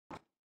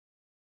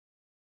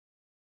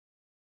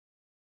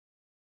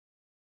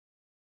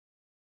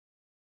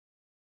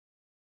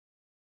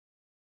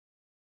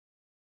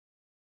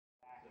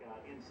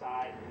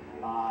Side,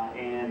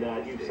 and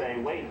you say,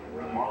 wait,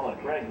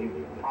 Marla, Greg,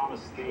 you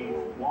promised the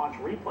launch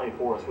replay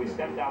for us. We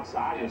stepped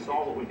outside and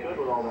saw what we could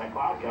with all that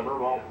cloud cover.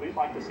 Well, we'd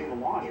like to see the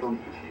launch from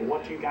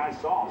what you guys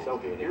saw. So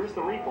here's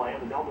the replay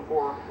of the Delta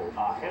IV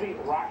heavy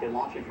rocket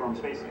launching from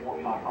Space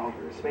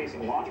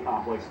Launch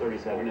Complex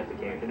 37 at the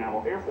Cape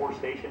Canaveral Air Force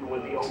Station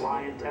with the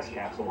Orion test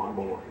capsule on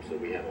board. So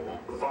we have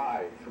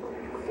 5,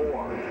 4,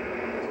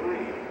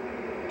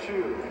 3,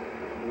 2,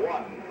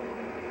 1.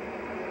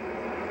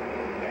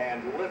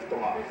 And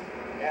liftoff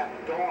at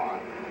dawn,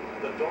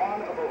 the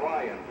dawn of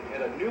Orion,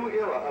 and a new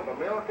era of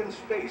American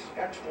space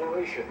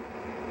exploration.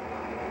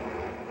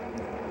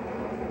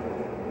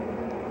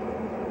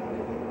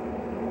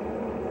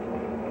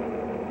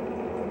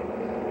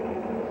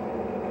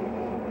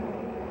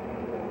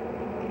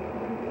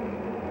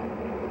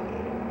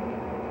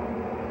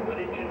 Good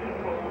engine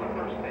control on the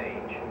first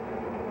stage.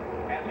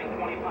 Passing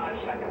 25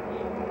 seconds.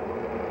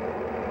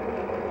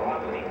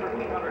 Velocity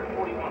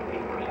 1,341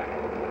 feet per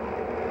second.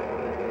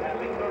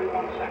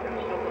 31 seconds,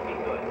 still looking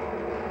good.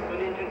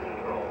 Good engine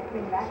control.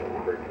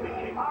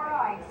 All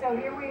right, so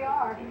here we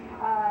are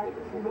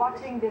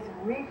watching this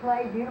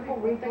replay, beautiful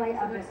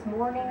replay of this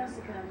morning's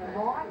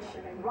launch.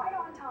 Right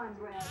on time,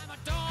 Greg. I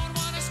don't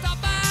want to stop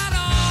at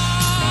all.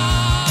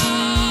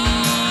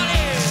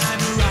 I'm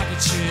a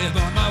rocket ship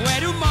on my way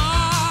to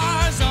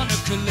Mars on a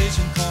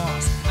collision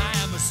course. I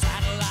am a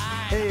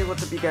satellite. Hey,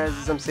 what's up, you guys?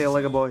 It's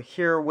MCLegoboy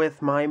here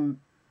with my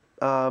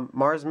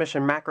Mars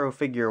mission macro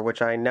figure,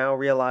 which I now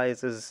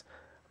realize is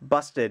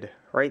busted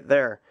right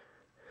there.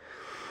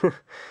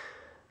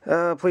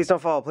 Please don't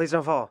fall, please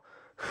don't fall.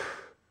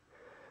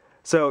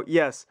 So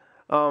yes,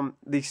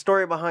 the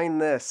story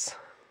behind this,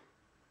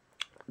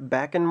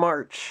 back in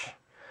March,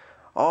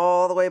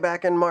 all the way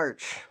back in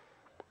March,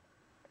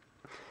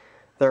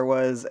 there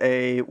was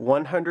a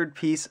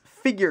 100-piece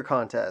figure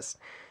contest.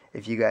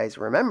 If you guys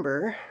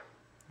remember,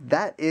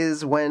 that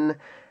is when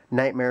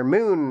Nightmare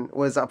Moon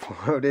was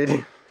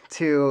uploaded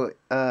to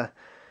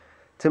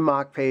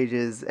mock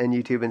pages and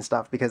YouTube and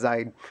stuff, because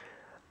I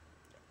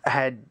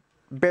had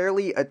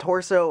barely a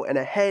torso and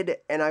a head,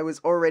 and I was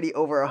already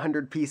over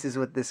 100 pieces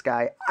with this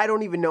guy. I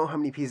don't even know how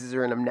many pieces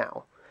are in him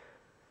now,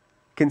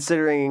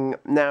 considering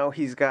now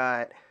he's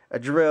got a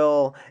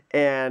drill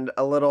and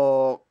a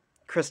little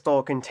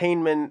crystal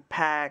containment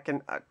pack,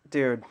 and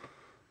dude,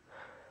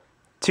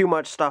 too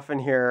much stuff in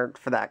here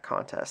for that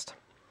contest.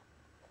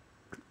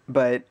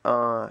 But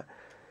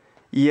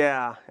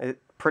yeah,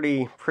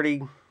 pretty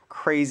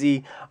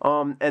crazy.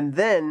 And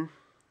then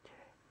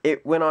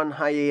it went on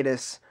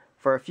hiatus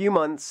for a few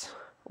months.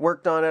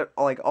 Worked on it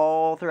like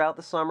all throughout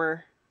the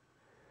summer,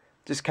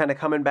 just kind of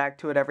coming back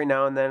to it every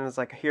now and then. It's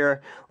like,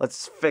 here,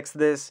 let's fix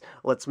this,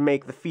 let's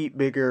make the feet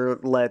bigger,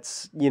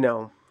 let's, you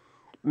know,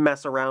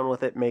 mess around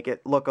with it, make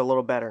it look a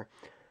little better.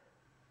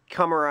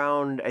 Come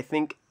around, I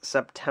think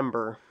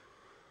September,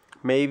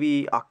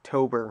 maybe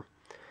October,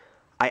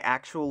 I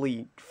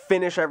actually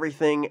finish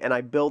everything and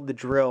I build the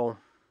drill,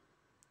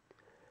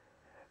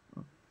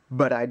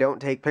 but I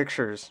don't take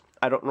pictures.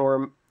 I don't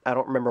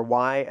remember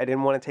why I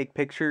didn't want to take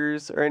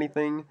pictures or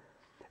anything.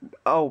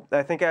 Oh,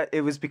 I think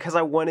it was because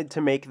I wanted to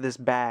make this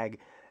bag,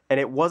 and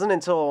it wasn't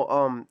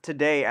until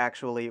today,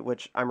 actually,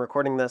 which I'm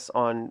recording this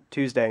on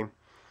Tuesday,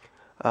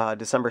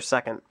 December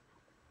 2nd.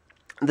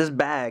 This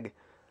bag,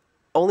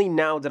 only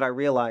now did I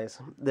realize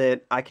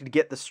that I could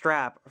get the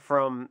strap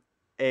from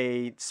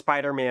a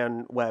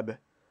Spider-Man web.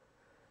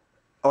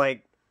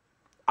 Like,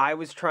 I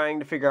was trying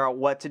to figure out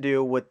what to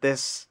do with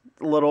this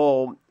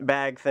little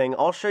bag thing.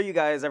 I'll show you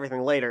guys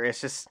everything later. It's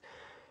just,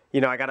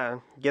 you know, I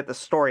gotta get the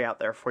story out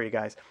there for you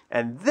guys.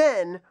 And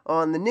then,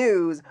 on the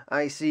news,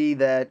 I see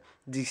that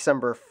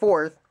December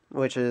 4th,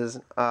 which is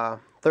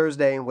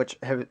Thursday, which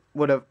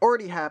would have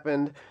already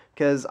happened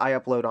because I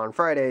upload on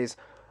Fridays.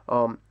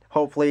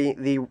 Hopefully,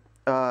 the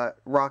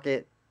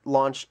rocket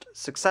launched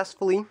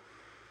successfully.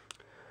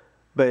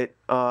 But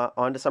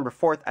on December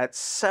 4th at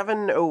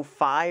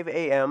 7:05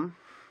 a.m.,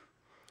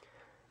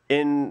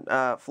 in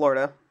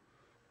Florida,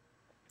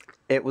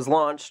 it was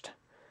launched,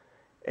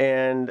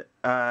 and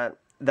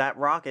that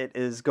rocket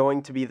is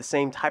going to be the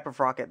same type of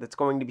rocket that's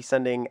going to be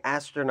sending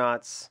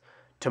astronauts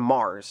to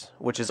Mars,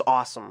 which is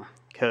awesome,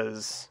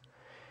 because,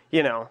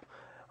 you know,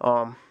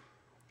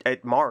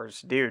 at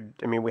Mars, dude,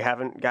 I mean, we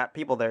haven't got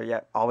people there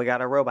yet. All we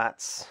got are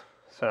robots,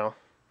 so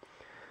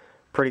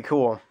pretty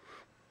cool.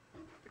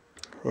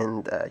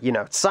 And, you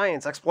know,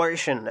 science,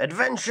 exploration,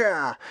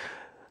 adventure!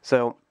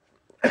 So,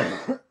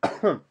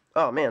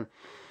 oh, man.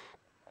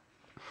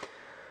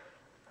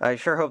 I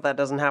sure hope that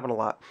doesn't happen a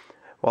lot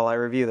while I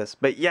review this.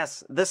 But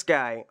yes, this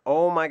guy,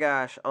 oh my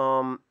gosh,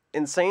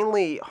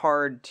 insanely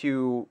hard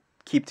to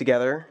keep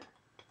together.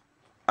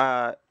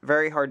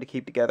 Very hard to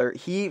keep together.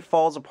 He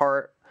falls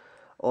apart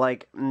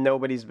like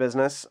nobody's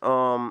business.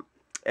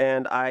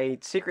 And I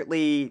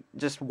secretly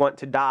just want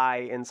to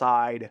die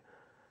inside,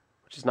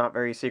 which is not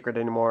very secret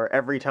anymore,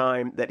 every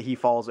time that he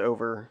falls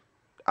over.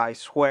 I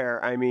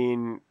swear, I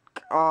mean,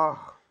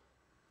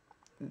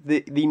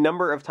 the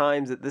number of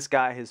times that this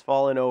guy has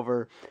fallen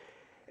over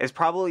is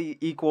probably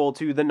equal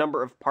to the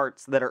number of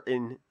parts that are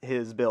in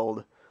his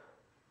build.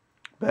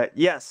 But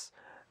yes,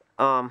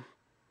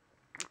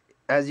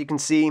 as you can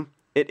see,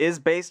 it is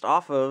based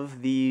off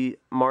of the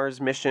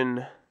Mars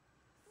mission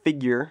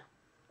figure.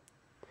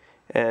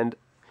 And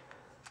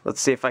let's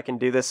see if I can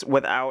do this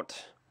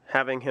without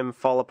having him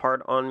fall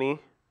apart on me.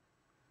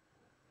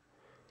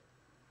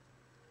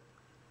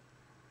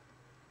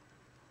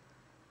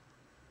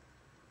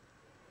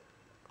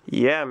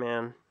 Yeah,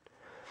 man.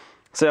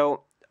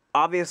 So,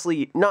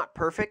 obviously not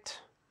perfect,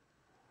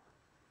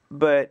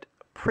 but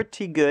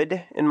pretty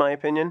good in my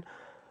opinion.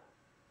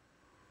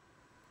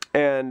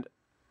 And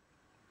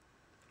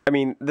I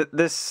mean,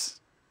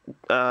 this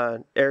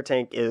air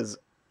tank is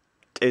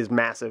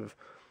massive.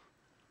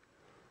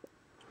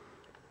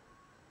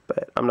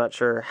 But I'm not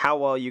sure how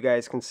well you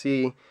guys can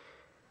see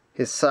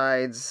his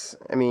sides.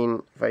 I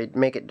mean, if I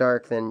make it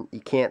dark, then you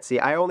can't see.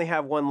 I only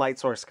have one light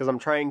source because I'm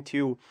trying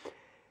to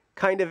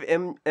kind of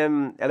emulate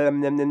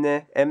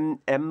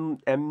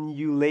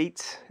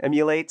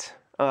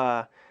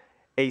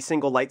a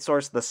single light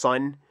source, the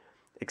sun,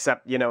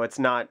 except, you know, it's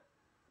not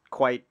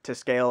quite to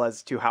scale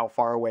as to how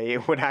far away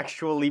it would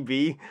actually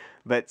be,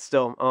 but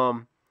still,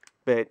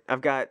 but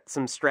I've got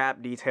some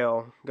strap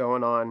detail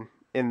going on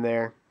in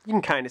there. You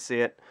can kind of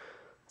see it.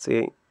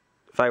 See,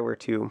 if I were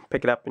to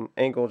pick it up and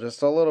angle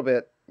just a little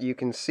bit, you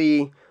can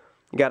see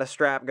you got a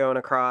strap going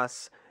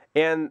across,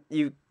 and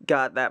you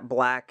got that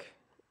black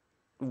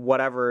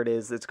whatever it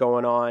is that's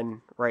going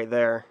on right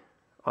there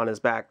on his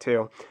back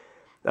too.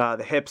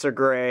 The hips are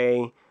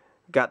gray,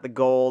 got the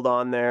gold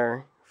on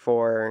there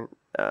for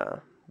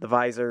the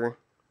visor,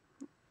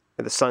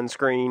 the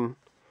sunscreen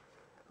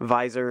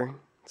visor.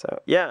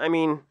 So yeah, I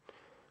mean,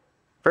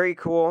 very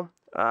cool.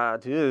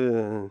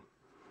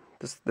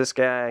 This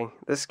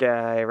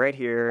guy right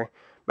here,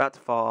 about to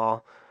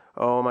fall.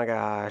 Oh my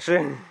gosh.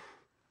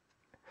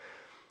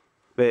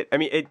 But I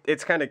mean,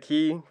 it's kind of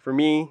key for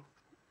me,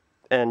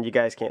 and you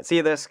guys can't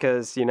see this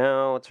because, you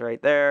know, it's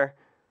right there.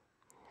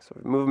 So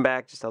moving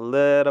back just a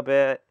little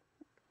bit,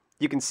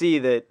 you can see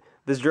that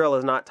this drill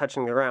is not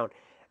touching the ground.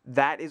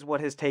 That is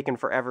what has taken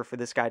forever for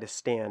this guy to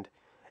stand.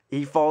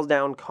 He falls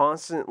down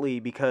constantly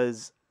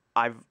because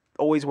I've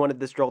always wanted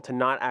this drill to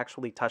not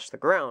actually touch the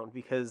ground,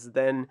 because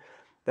then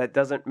that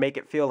doesn't make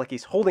it feel like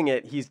he's holding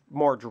it, he's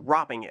more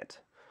dropping it.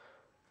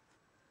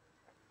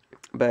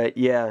 But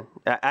yeah,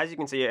 as you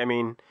can see, I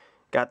mean,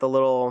 got the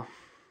little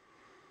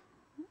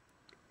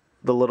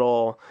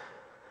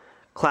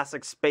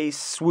classic space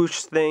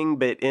swoosh thing,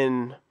 but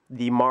in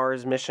the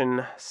Mars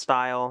mission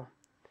style.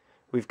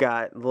 We've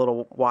got the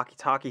little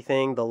walkie-talkie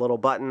thing, the little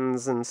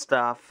buttons and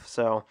stuff.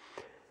 So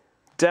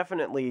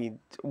definitely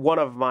one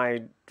of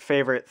my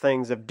favorite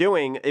things of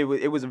doing. It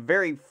was a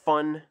very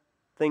fun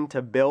thing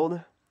to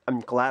build.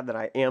 I'm glad that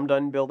I am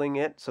done building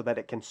it so that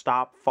it can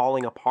stop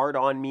falling apart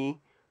on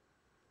me.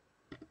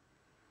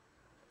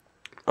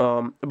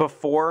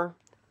 Before,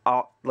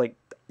 like,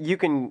 you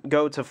can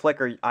go to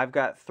Flickr. I've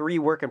got 3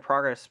 work in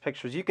progress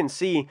pictures. You can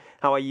see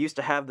how I used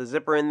to have the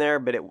zipper in there,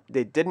 but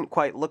it didn't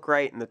quite look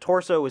right, and the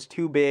torso was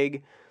too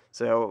big.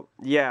 So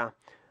yeah,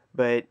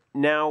 but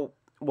now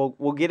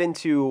we'll get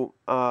into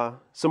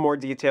some more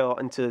detail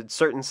into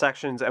certain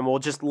sections, and we'll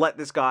just let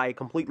this guy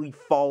completely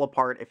fall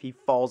apart if he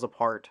falls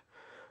apart.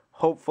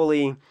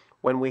 Hopefully,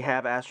 when we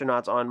have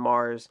astronauts on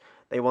Mars,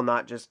 they will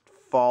not just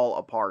fall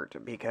apart,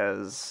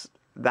 because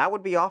that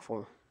would be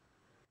awful.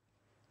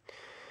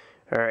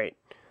 Alright,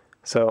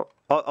 so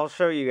I'll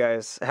show you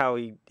guys how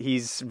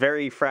he's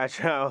very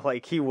fragile.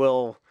 Like, he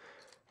will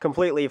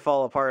completely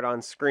fall apart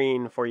on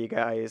screen for you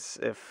guys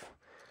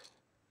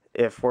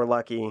if we're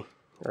lucky,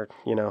 or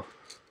you know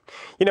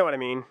what I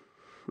mean.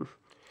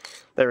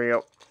 There we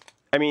go.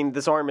 I mean,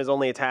 this arm is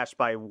only attached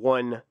by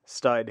 1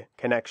 stud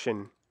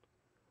connection.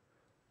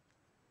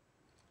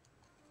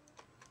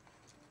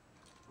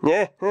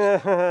 Yeah.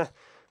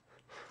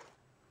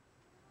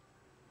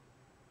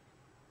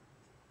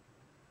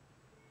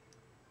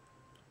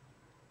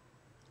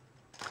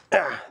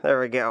 There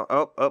we go.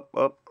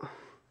 Oh.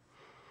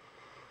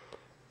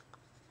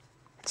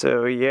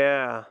 So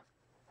yeah.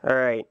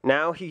 Alright,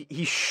 now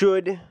he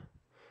should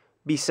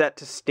be set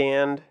to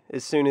stand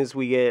as soon as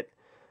we get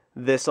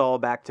this all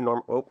back to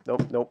normal.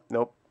 Oh,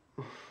 nope.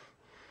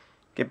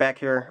 Get back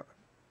here.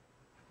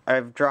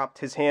 I've dropped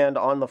his hand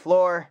on the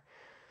floor,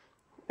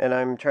 and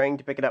I'm trying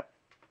to pick it up.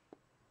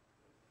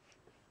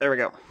 There we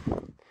go.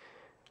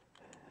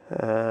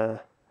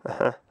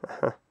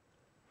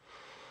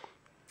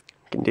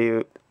 Can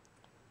do...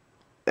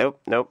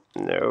 Nope,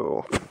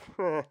 no.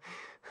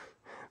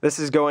 This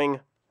is going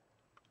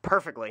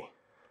perfectly.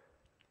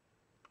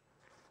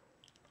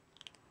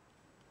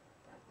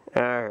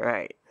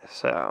 Alright,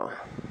 so...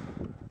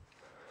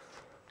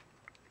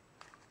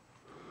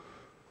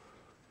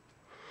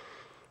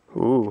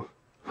 Ooh.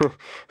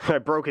 I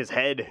broke his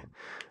head.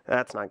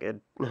 That's not good.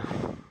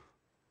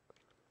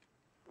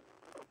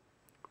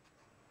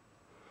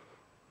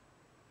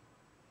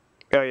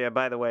 Oh yeah,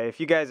 by the way,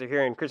 if you guys are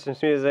hearing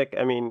Christmas music,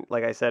 I mean,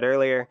 like I said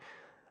earlier,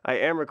 I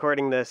am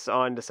recording this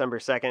on December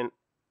 2nd,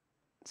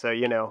 so,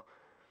 you know,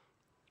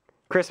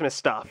 Christmas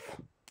stuff.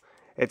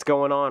 It's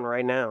going on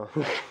right now.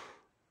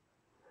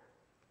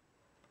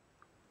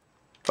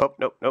 Oh,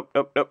 nope, nope,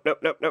 nope, nope, nope,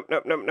 nope, nope,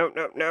 nope, nope, nope,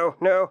 nope, no,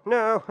 no,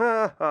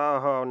 no,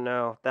 oh,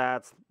 no,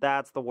 that's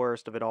the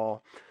worst of it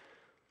all.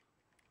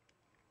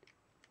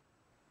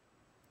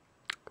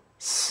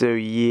 So,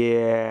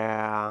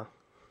 yeah.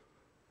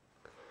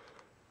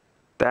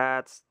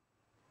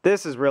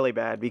 This is really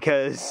bad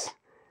because,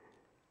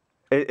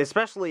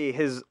 especially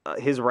his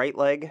right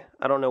leg,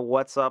 I don't know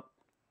what's up,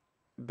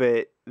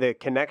 but the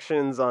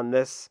connections on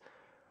this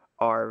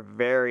are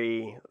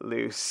very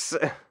loose.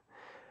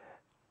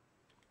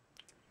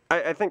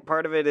 I think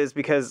part of it is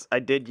because I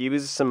did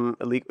use some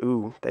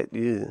illegal,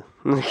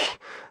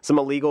 some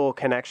illegal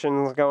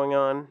connections going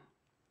on.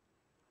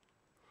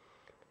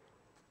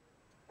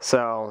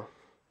 So,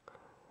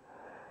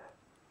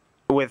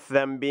 with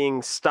them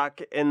being stuck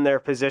in their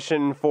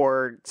position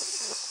for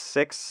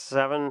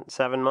 7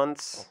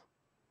 months,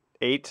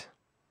 8,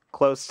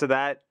 close to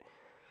that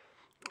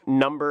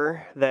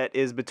number that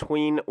is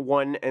between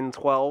 1 and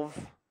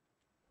 12.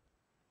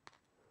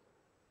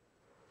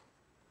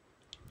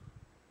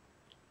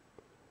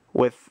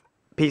 With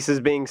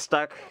pieces being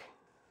stuck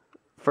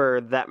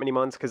for that many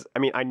months, because, I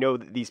mean, I know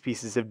that these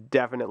pieces have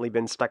definitely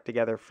been stuck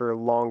together for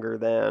longer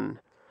than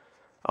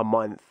a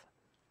month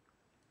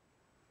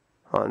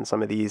on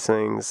some of these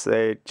things.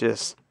 They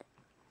just,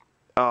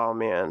 oh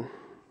man,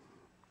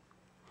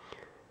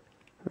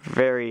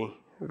 very,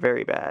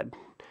 very bad.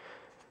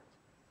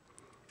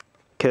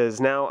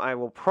 Because now I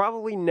will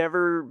probably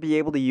never be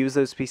able to use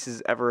those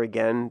pieces ever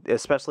again,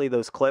 especially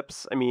those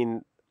clips. I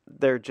mean,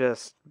 they're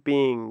just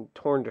being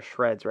torn to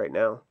shreds right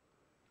now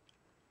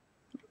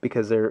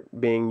because they're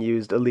being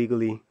used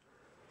illegally,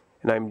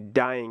 and I'm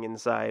dying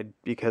inside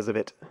because of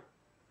it.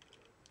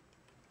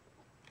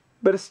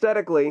 But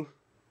aesthetically,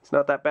 it's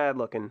not that bad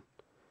looking.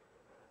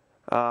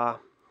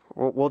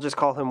 We'll just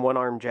call him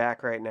One-Arm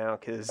Jack right now,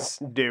 because,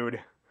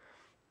 dude,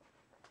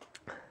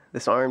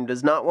 this arm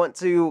does not want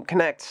to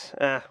connect.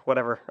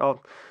 Whatever.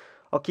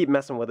 I'll keep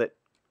messing with it.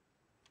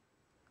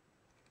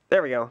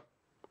 There we go.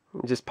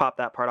 Just pop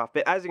that part off.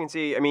 But as you can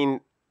see, I mean,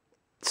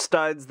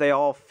 studs, they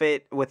all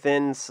fit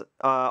within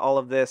all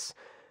of this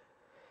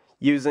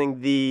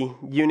using the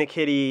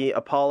Unikitty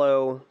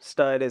Apollo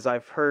stud, as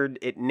I've heard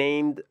it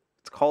named.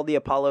 It's called the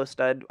Apollo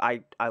stud.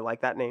 I like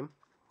that name.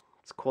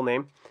 It's a cool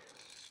name.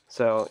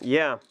 So,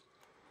 yeah.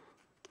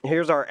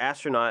 Here's our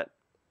astronaut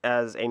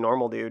as a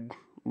normal dude,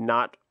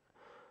 not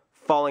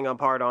falling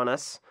apart on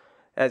us.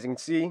 As you can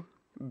see,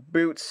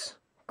 boots,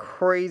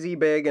 crazy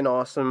big and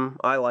awesome.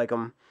 I like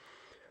them.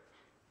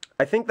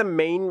 I think the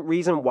main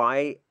reason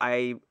why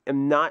I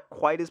am not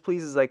quite as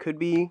pleased as I could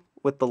be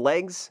with the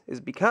legs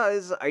is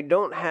because I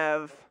don't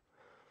have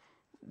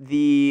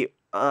the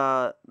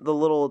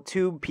little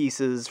tube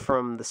pieces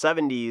from the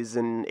 70s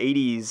and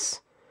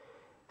 80s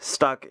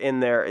stuck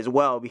in there as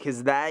well,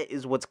 because that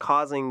is what's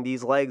causing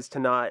these legs to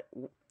not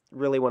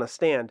really want to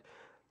stand.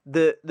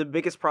 The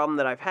biggest problem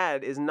that I've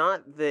had is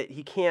not that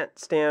he can't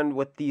stand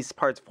with these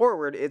parts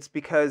forward, it's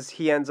because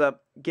he ends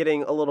up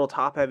getting a little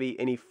top heavy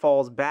and he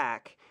falls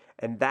back.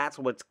 And that's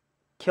what's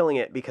killing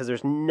it, because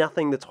there's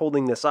nothing that's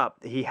holding this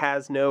up. He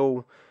has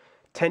no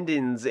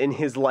tendons in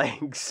his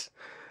legs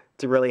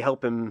to really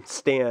help him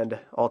stand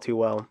all too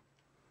well.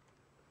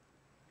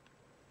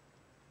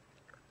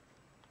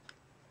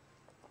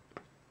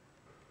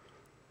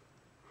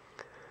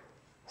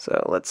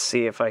 So let's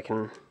see if I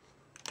can...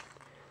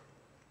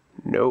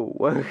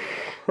 No.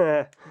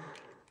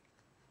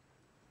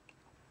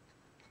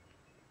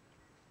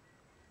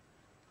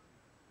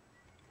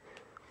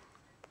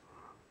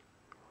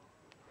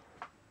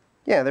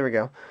 Yeah, there we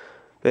go.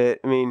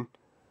 But, I mean,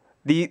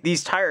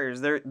 these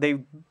tires, they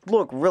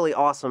look really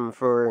awesome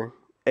for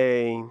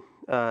a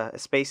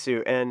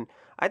spacesuit, and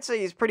I'd say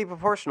he's pretty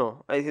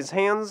proportional. His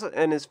hands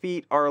and his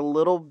feet are a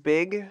little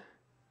big,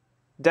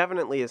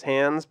 definitely his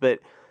hands, but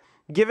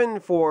given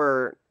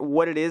for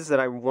what it is that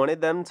I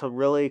wanted them to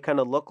really kind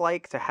of look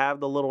like, to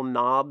have the little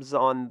knobs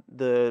on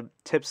the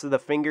tips of the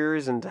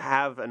fingers and to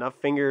have enough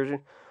fingers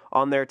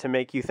on there to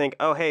make you think,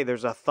 oh, hey,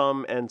 there's a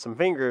thumb and some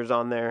fingers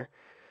on there,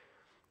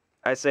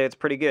 I say it's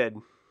pretty good.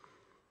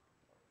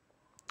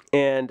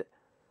 And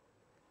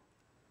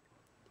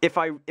if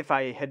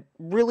I had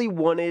really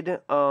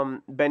wanted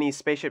Benny's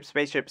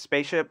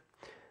spaceship,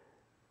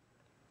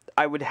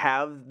 I would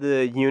have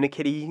the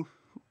Unikitty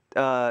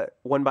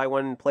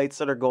 1x1 plates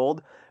that are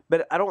gold,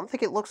 but I don't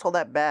think it looks all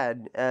that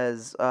bad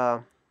as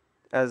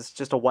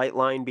just a white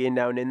line being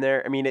down in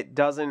there. I mean, it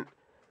doesn't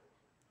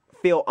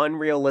feel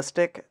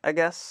unrealistic, I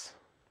guess.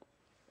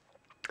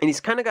 And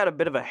he's kind of got a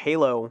bit of a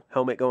Halo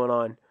helmet going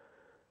on,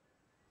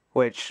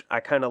 which I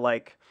kind of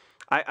like.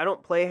 I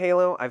don't play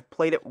Halo. I've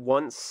played it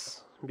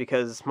once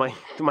because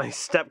my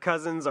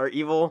step-cousins are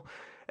evil,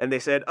 and they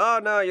said, oh,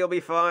 no, you'll be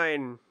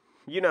fine.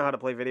 You know how to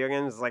play video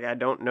games. It's like, I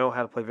don't know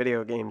how to play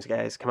video games,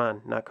 guys. Come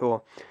on, not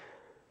cool.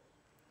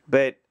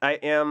 But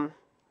I'm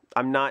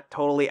not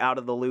totally out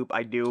of the loop.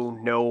 I do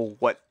know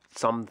what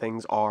some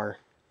things are.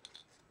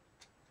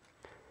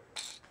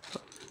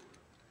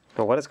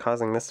 Well, what is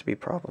causing this to be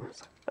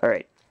problems?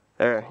 Alright,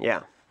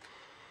 Yeah.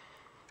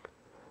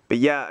 But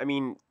yeah, I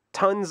mean,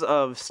 tons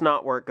of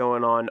snot work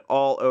going on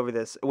all over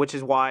this, which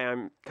is why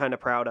I'm kind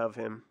of proud of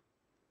him.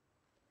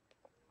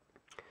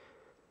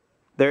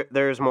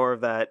 There's more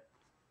of that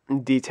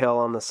detail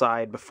on the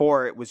side.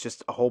 Before, it was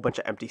just a whole bunch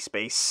of empty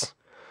space,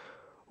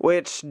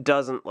 which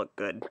doesn't look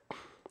good.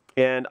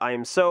 And I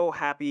am so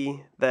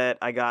happy that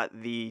I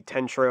got the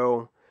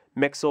Tentro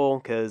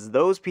Mixel, because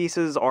those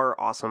pieces are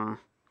awesome.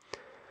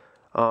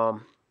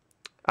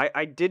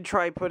 I did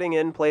try putting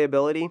in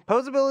playability.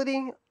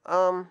 Posability,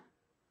 I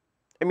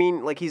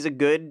mean, like, he's a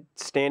good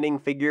standing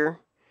figure.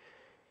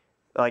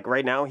 Like,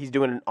 right now, he's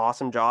doing an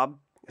awesome job.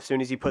 As soon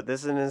as you put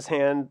this in his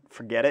hand,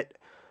 forget it.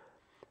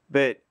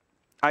 But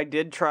I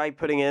did try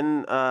putting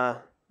in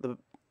the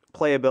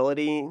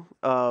playability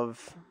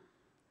of...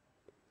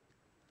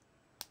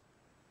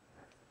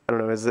 I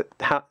don't know, is it...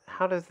 How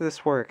does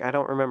this work? I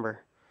don't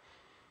remember.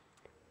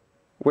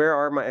 Where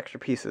are my extra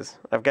pieces?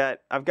 I've got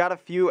a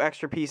few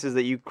extra pieces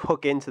that you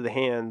hook into the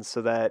hands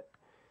so that...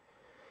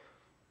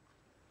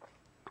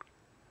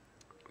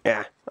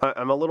 Yeah,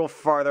 I'm a little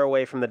farther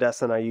away from the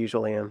desk than I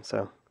usually am,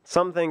 so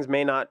some things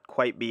may not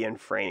quite be in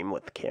frame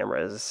with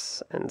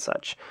cameras and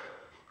such.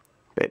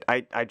 But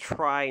I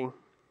try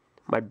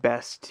my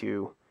best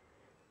to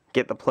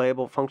get the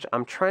playable function.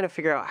 I'm trying to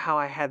figure out how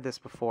I had this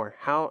before.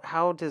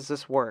 How does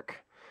this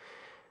work?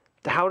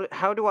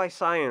 How do I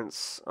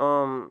science?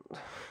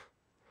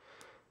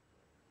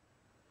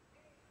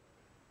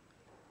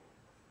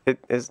 It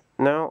is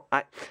no.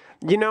 I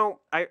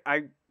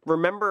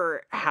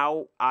remember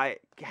how I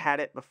had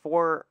it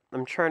before.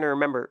 I'm trying to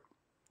remember.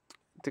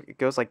 It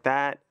goes like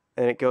that,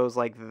 and it goes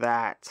like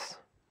that.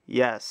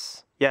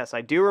 Yes,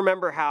 I do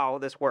remember how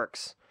this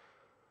works.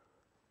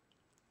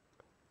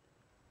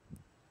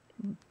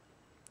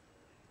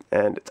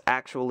 And it's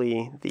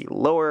actually the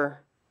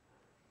lower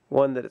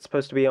one that it's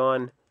supposed to be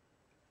on.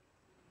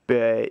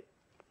 But,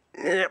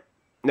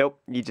 nope,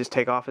 you just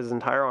take off his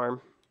entire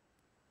arm.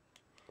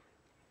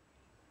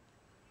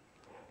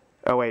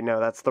 Oh wait, no,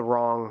 that's the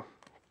wrong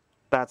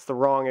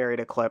area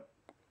to clip.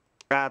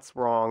 That's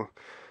wrong.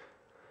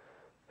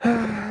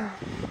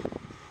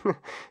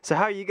 So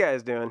how are you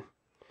guys doing?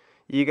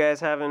 You guys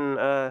having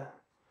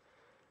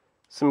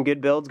some good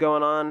builds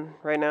going on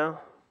right now?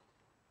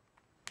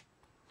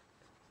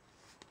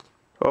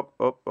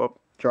 Oh.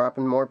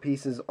 Dropping more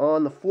pieces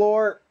on the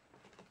floor.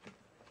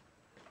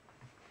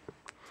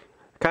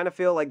 I kind of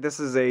feel like this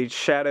is a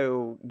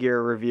Shadow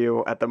Gear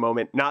review at the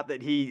moment. Not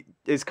that he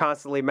is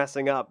constantly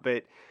messing up,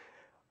 but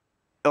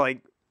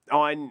like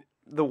on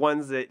the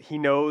ones that he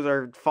knows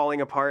are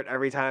falling apart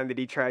every time that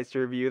he tries to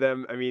review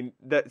them. I mean,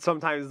 that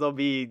sometimes there'll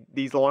be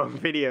these long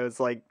videos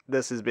like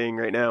this is being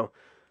right now.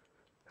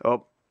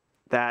 Oh,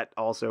 that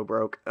also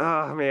broke.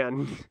 Oh,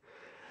 man.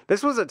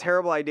 This was a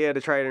terrible idea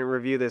to try and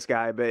review this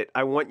guy, but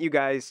I want you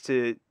guys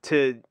to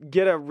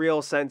get a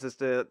real sense as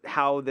to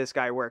how this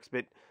guy works.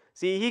 But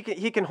see,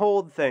 he can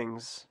hold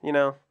things, you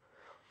know.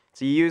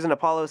 So you use an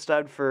Apollo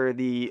stud for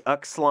the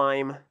Uck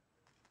Slime.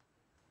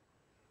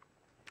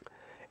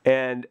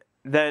 And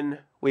then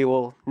we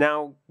will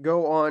now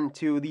go on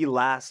to the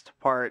last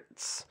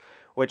parts,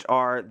 which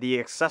are the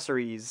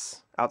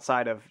accessories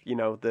outside of, you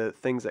know, the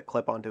things that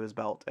clip onto his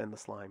belt and the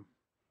slime.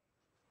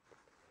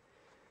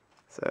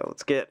 So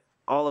let's get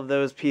all of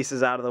those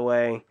pieces out of the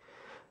way.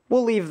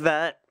 We'll leave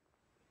that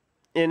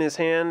in his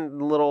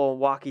hand, little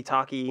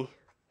walkie-talkie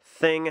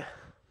thing,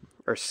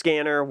 or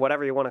scanner,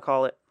 whatever you want to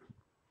call it.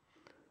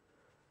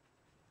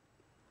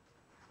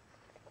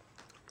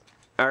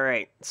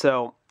 Alright,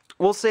 so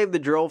we'll save the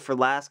drill for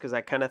last because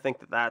I kind of think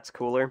that that's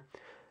cooler.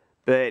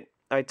 But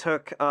I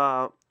took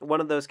one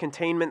of those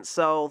containment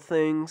cell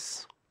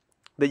things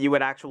that you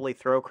would actually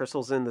throw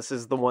crystals in. This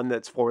is the one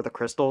that's for the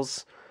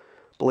crystals,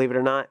 believe it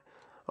or not.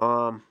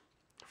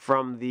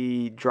 From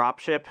the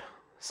dropship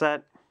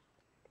set.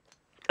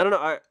 I don't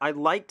know, I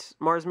liked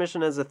Mars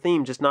Mission as a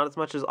theme, just not as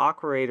much as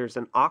Aquarators,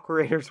 and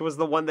Aquarators was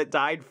the one that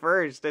died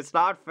first. It's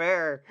not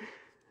fair.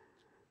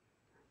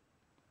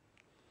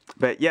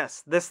 But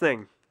yes, this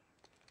thing.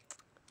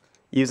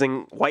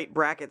 Using white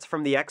brackets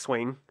from the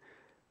X-Wing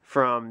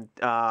from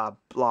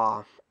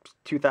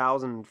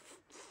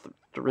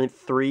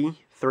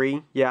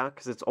 2003, yeah,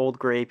 because it's old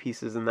gray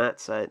pieces in that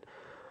set.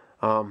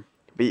 But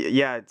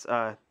yeah, it's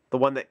the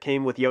one that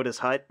came with Yoda's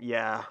hut.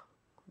 Yeah,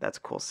 that's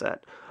a cool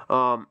set.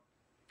 But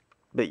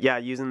yeah,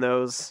 using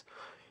those,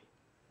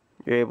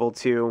 you're able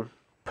to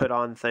put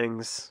on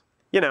things,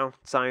 you know,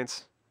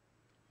 science,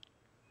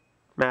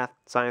 math,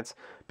 science.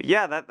 But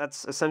yeah,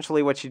 that's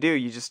essentially what you do.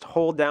 You just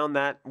hold down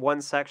that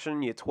one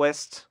section, you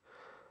twist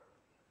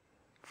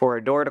for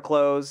a door to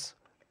close,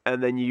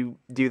 and then you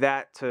do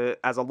that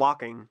as a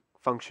locking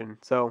function.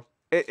 So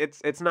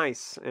it's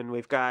nice, and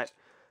we've got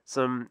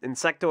some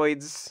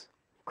insectoids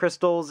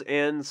crystals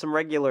and some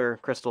regular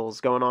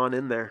crystals going on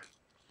in there.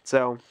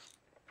 So,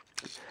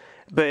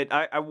 but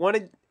I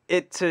wanted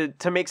it to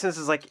make sense.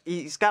 Is like,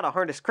 he's got to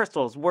harness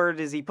crystals. Where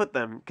does he put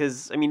them?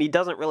 Because I mean, he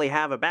doesn't really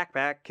have a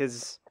backpack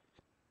because,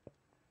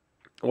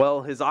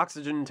 well, his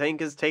oxygen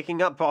tank is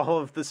taking up all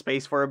of the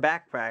space for a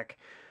backpack.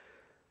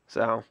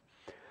 So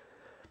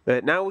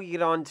But now we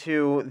get on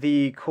to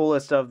the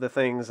coolest of the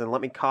things, and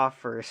let me cough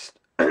first.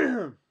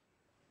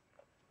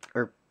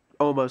 Or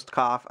almost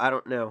cough, I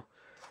don't know.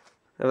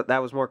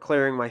 That was more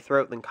clearing my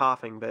throat than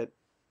coughing, but,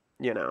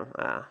 you know,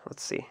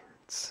 let's see.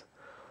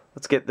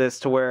 Let's get this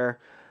to where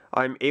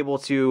I'm able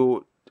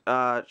to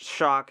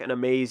shock and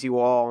amaze you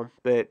all.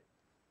 But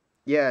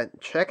yeah,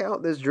 check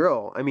out this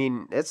drill. I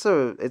mean, it's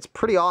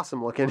pretty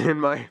awesome looking in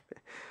my.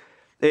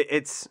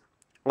 It's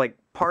like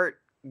part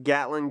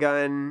Gatling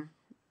gun,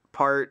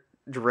 part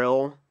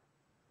drill.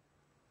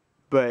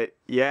 But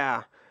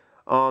yeah,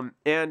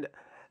 and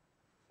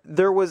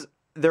there was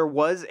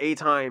a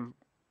time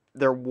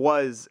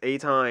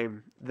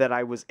that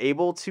I was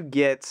able to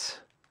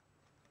get.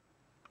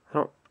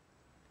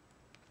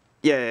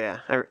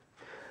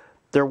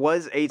 There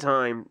was a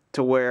time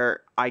to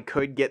where I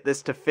could get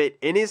this to fit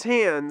in his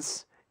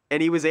hands,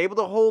 and he was able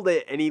to hold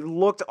it, and he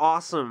looked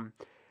awesome.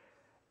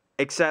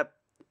 Except,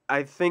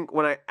 I think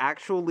when I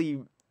actually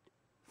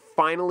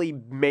finally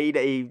made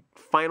a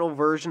final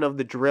version of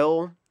the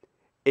drill,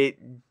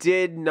 it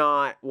did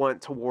not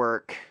want to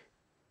work.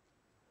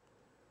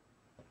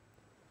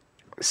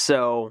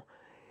 So,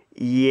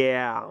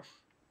 yeah.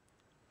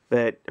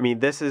 But, I mean,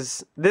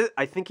 this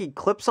I think he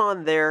clips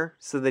on there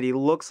so that he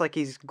looks like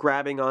he's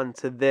grabbing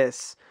onto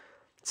this.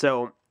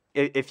 So,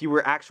 if you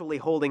were actually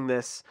holding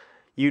this,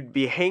 you'd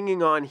be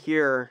hanging on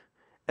here,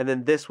 and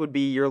then this would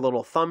be your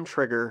little thumb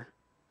trigger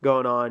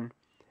going on,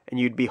 and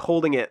you'd be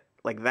holding it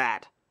like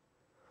that.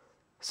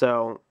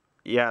 So,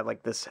 yeah,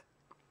 like this,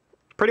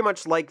 pretty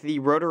much like the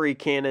rotary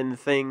cannon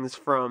things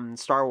from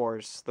Star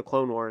Wars, the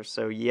Clone Wars.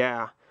 So,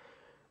 yeah,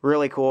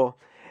 really cool.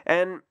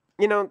 And,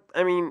 you know,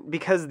 I mean,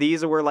 because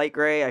these were light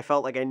gray, I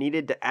felt like I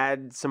needed to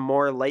add some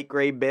more light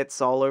gray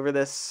bits all over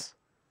this,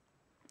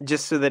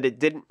 just so that it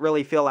didn't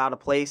really feel out of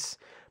place.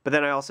 But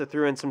then I also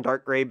threw in some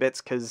dark gray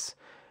bits because,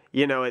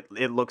 you know, it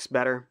looks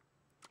better.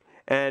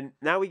 And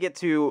now we get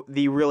to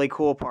the really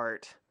cool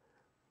part.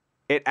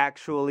 It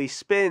actually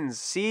spins.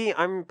 See,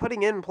 I'm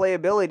putting in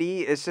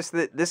playability. It's just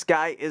that this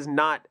guy is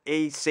not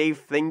a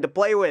safe thing to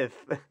play with.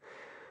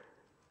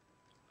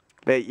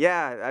 But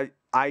yeah,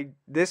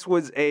 this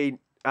was a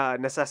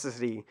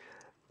necessity.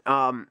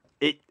 One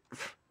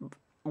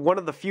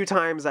of the few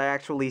times I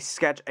actually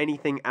sketch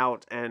anything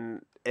out,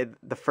 and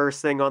the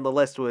first thing on the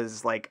list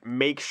was like,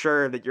 make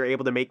sure that you're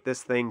able to make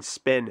this thing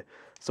spin.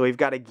 So we've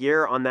got a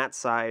gear on that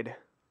side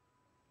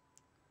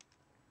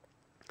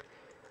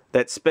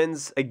that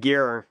spins a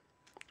gear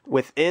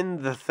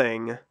within the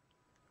thing,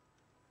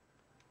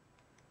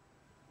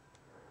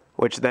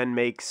 which then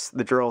makes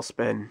the drill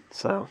spin.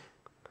 So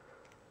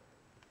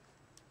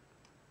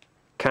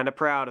kind of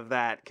proud of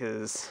that,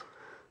 because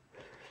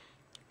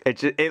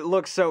it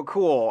looks so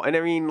cool. And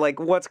I mean, like,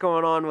 what's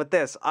going on with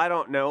this? I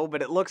don't know,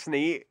 but it looks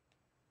neat.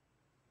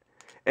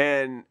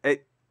 And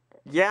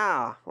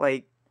yeah,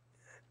 like,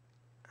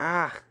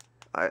 I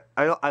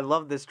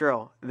love this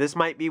drill. This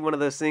might be one of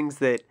those things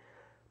that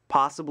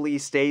possibly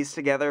stays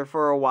together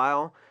for a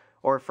while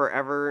or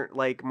forever,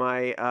 like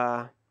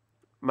my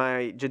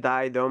my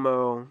Jedi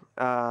Domo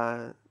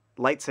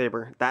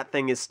lightsaber. That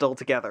thing is still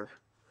together.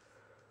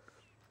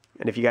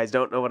 And if you guys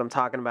don't know what I'm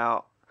talking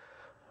about,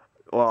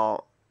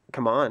 well,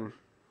 come on,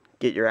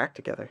 get your act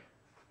together.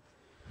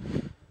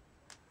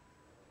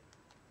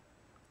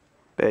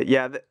 But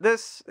yeah,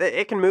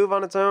 it can move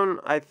on its own.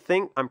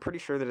 I'm pretty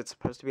sure that it's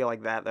supposed to be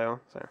like that, though.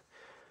 So,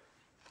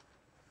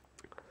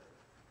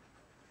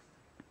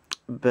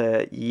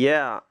 but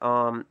yeah,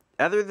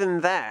 other than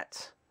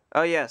that,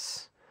 oh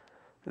yes,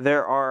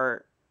 there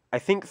are, I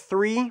think,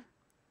 3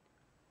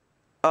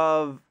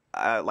 of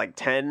like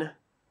 10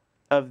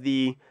 of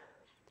the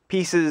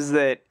pieces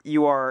that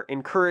you are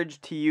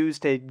encouraged to use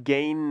to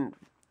gain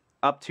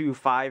up to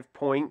 5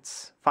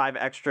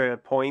 extra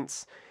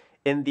points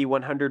in the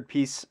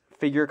 100-piece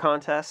figure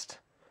contest.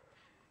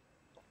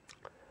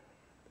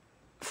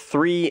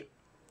 3,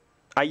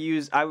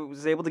 I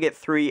was able to get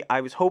 3. I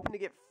was hoping to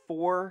get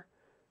 4,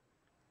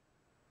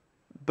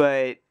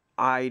 but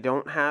I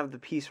don't have the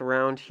piece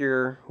around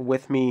here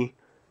with me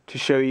to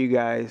show you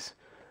guys.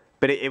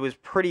 But it was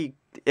pretty.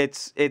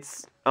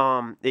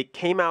 It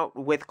came out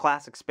with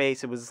Classic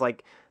Space. It was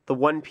like the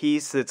one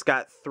piece that's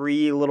got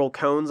 3 little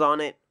cones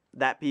on it.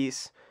 That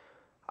piece,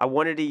 I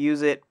wanted to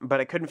use it, but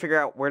I couldn't figure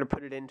out where to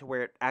put it into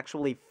where it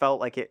actually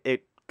felt like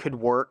it could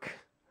work.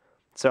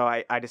 So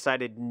I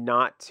decided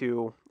not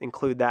to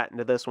include that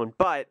into this one.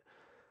 But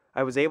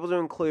I was able to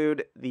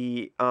include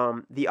the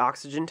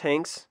oxygen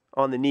tanks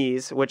on the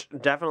knees, which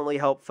definitely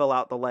helped fill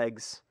out the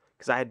legs,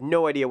 because I had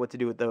no idea what to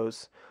do with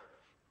those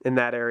in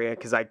that area,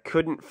 because I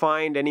couldn't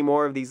find any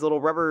more of these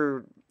little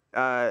rubber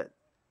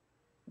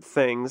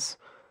things.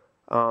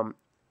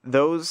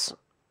 Those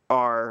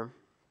are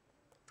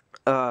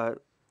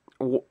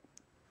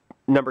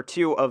number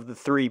 2 of the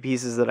 3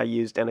 pieces that I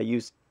used, and I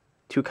used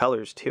 2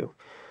 colors too.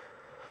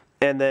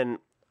 And then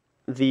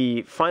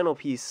the final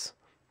piece,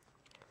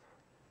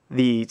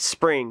 the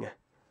spring,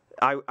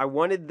 I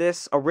wanted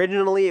this,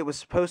 originally it was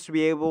supposed to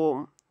be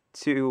able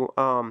to,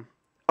 oh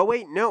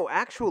wait, no,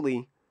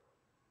 actually,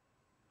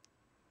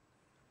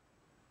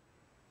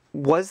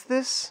 was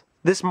this?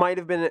 This might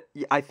have been,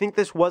 I think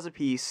this was a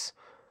piece.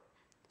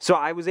 So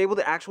I was able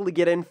to actually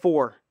get in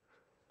 4.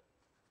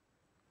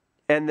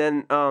 And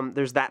then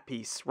there's that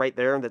piece right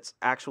there that's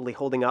actually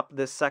holding up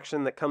this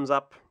section that comes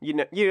up.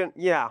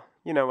 Yeah,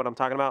 you know what I'm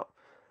talking about.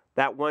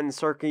 That one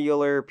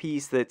circular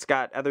piece that's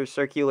got other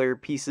circular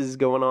pieces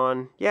going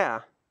on.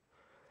 Yeah.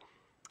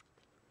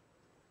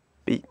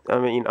 I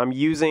mean, I'm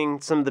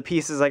using some of the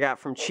pieces I got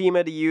from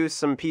Chima to use,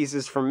 some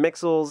pieces from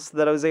Mixels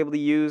that I was able to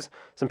use,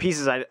 some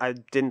pieces I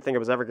didn't think I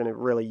was ever going to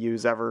really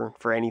use ever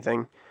for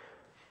anything.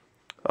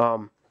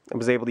 I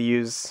was able to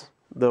use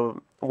the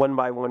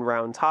 1x1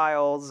 round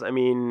tiles. I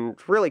mean,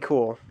 really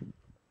cool.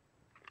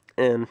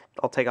 And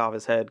I'll take off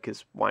his head,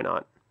 because why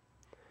not?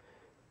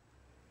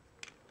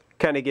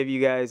 Kind of give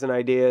you guys an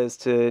idea as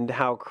to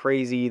how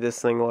crazy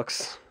this thing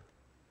looks.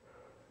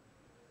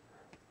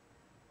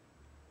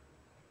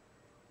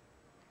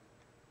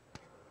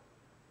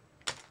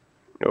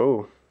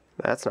 Oh,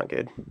 that's not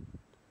good.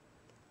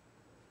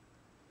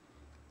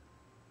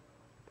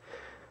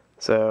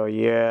 So,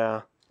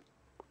 yeah.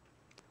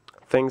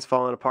 Things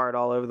falling apart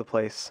all over the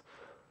place.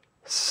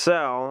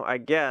 So, I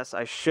guess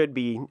I should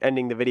be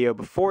ending the video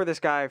before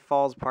this guy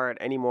falls apart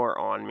anymore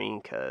on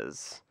me,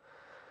 because,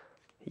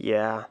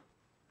 yeah,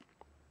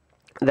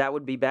 that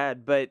would be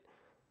bad. But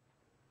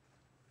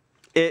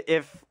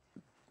if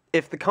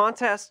the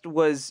contest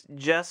was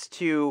just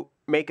to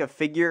make a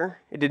figure,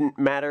 it didn't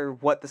matter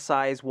what the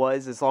size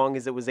was, as long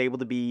as it was able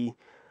to be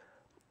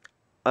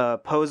a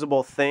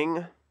posable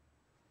thing,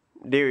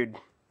 dude,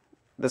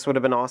 this would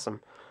have been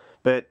awesome.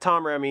 But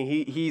Tom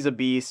Remy, he's a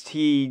beast.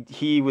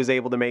 He was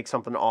able to make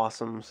something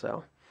awesome,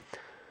 so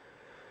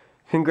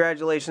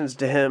congratulations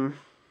to him.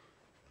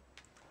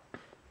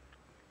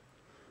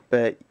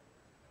 But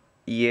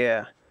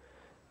yeah,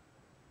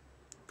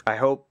 I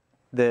hope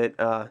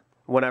that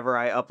whenever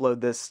I upload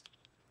this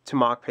to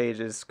mock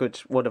pages,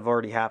 which would have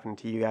already happened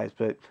to you guys,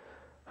 but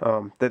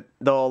that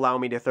they'll allow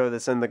me to throw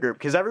this in the group,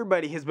 because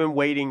everybody has been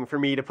waiting for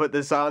me to put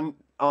this on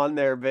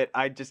there, but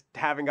I just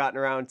haven't gotten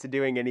around to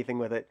doing anything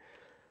with it.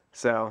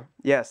 So,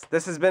 yes,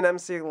 this has been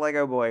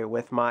MCLegoboy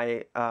with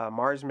my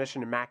Mars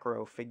Mission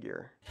macro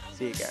figure.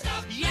 See you guys.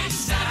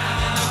 Yes, I'm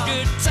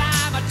having a good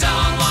time.